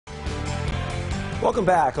Welcome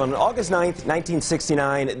back. On August 9th,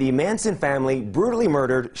 1969, the Manson family brutally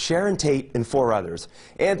murdered Sharon Tate and 4 others.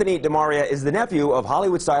 Anthony DeMaria is the nephew of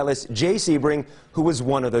Hollywood stylist Jay Sebring, who was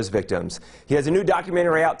one of those victims. He has a new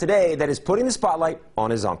documentary out today that is putting the spotlight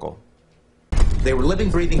on his uncle. They were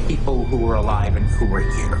living, breathing people who were alive and who were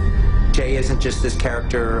here. Jay isn't just this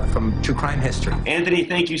character from true crime history. Anthony,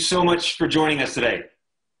 thank you so much for joining us today.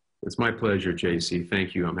 It's my pleasure, JC.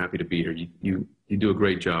 Thank you. I'm happy to be here. You do a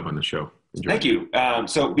great job on the show. Enjoy. Thank you.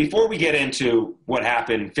 So before we get into what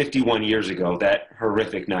happened 51 years ago, that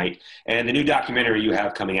horrific night, and the new documentary you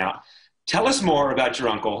have coming out, tell us more about your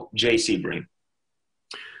uncle, Jay Sebring.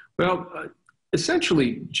 Well,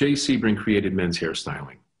 essentially, Jay Sebring created men's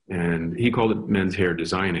hairstyling, and he called it men's hair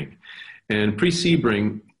designing. And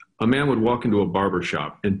pre-Sebring, a man would walk into a barber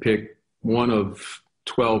shop and pick one of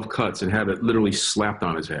 12 cuts and have it literally slapped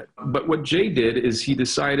on his head. But what Jay did is he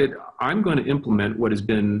decided, I'm going to implement what has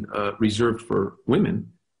been reserved for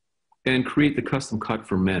women and create the custom cut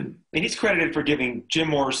for men. And he's credited for giving Jim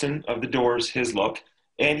Morrison of The Doors his look.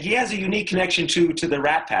 And he has a unique connection to the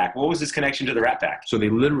Rat Pack. What was his connection to the Rat Pack? So they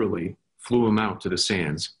literally flew him out to the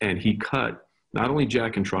sands, and he cut not only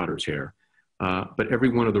Jack and Trotter's hair, but every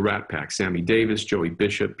one of the Rat Pack, Sammy Davis, Joey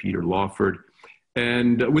Bishop, Peter Lawford,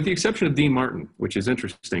 and with the exception of Dean Martin, which is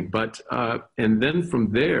interesting. But and then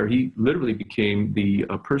from there, he literally became the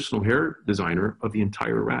personal hair designer of the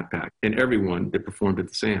entire Rat Pack and everyone that performed at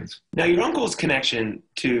the Sands. Now, your uncle's connection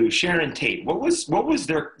to Sharon Tate, what was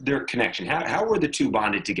their connection? How were the two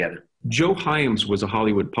bonded together? Joe Hyams was a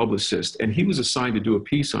Hollywood publicist, and he was assigned to do a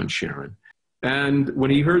piece on Sharon. And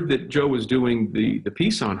when he heard that Joe was doing the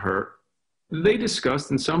piece on her, they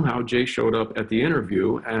discussed, and somehow Jay showed up at the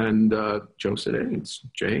interview, and Joe said, "Hey, it's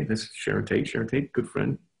Jay. This is Sharon Tate, good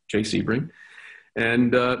friend, Jay Sebring."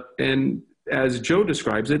 And as Joe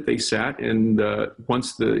describes it, they sat, and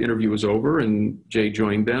once the interview was over, and Jay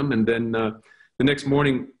joined them, and then the next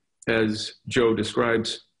morning, as Joe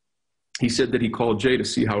describes, he said that he called Jay to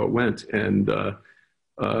see how it went, and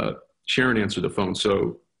Sharon answered the phone,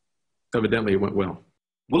 so evidently it went well.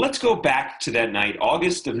 Well, let's go back to that night,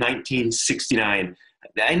 August of 1969.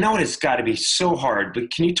 I know it's got to be so hard, but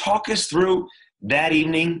can you talk us through that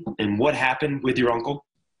evening and what happened with your uncle?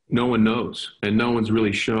 No one knows, and no one's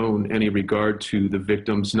really shown any regard to the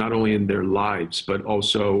victims, not only in their lives, but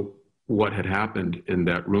also what had happened in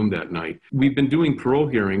that room that night. We've been doing parole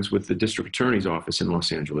hearings with the district attorney's office in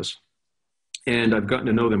Los Angeles, and I've gotten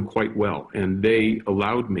to know them quite well, and they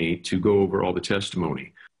allowed me to go over all the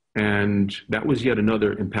testimony. And that was yet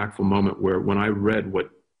another impactful moment where when I read what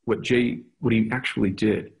he actually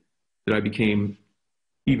did, that I became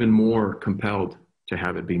even more compelled to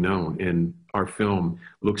have it be known. And our film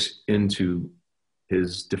looks into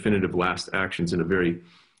his definitive last actions in a very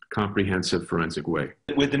comprehensive forensic way.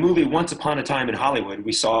 With the movie Once Upon a Time in Hollywood,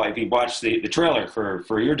 we saw, if you watched the trailer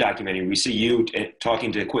for your documentary, we see you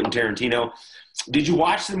talking to Quentin Tarantino. Did you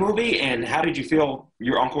watch the movie, and how did you feel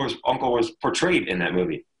your uncle was portrayed in that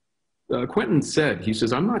movie? Quentin said, he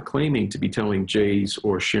says, "I'm not claiming to be telling Jay's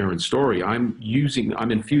or Sharon's story. I'm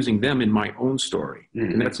infusing them in my own story."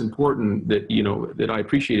 Mm-hmm. And that's important that, that I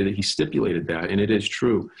appreciated that he stipulated that, and it is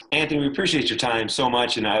true. Anthony, we appreciate your time so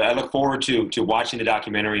much, and I look forward to watching the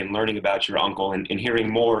documentary and learning about your uncle and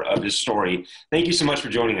hearing more of his story. Thank you so much for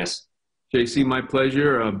joining us. JC, my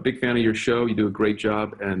pleasure. I'm a big fan of your show. You do a great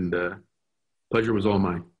job, and pleasure was all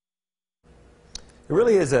mine. It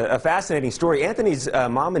really is a fascinating story. Anthony's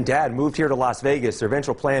mom and dad moved here to Las Vegas. Their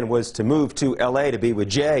eventual plan was to move to L.A. to be with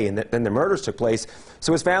Jay, and then the murders took place.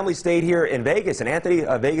 So his family stayed here in Vegas. And Anthony,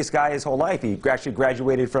 a Vegas guy his whole life. He actually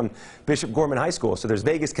graduated from Bishop Gorman High School. So there's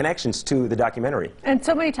Vegas connections to the documentary. And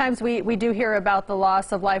so many times we do hear about the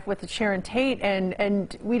loss of life with Sharon Tate,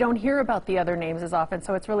 and we don't hear about the other names as often.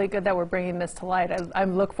 So it's really good that we're bringing this to light. I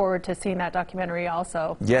look forward to seeing that documentary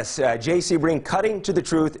also. Yes, Jay Sebring, Cutting to the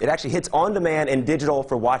Truth. It actually hits on demand and digital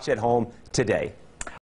for watch at home today.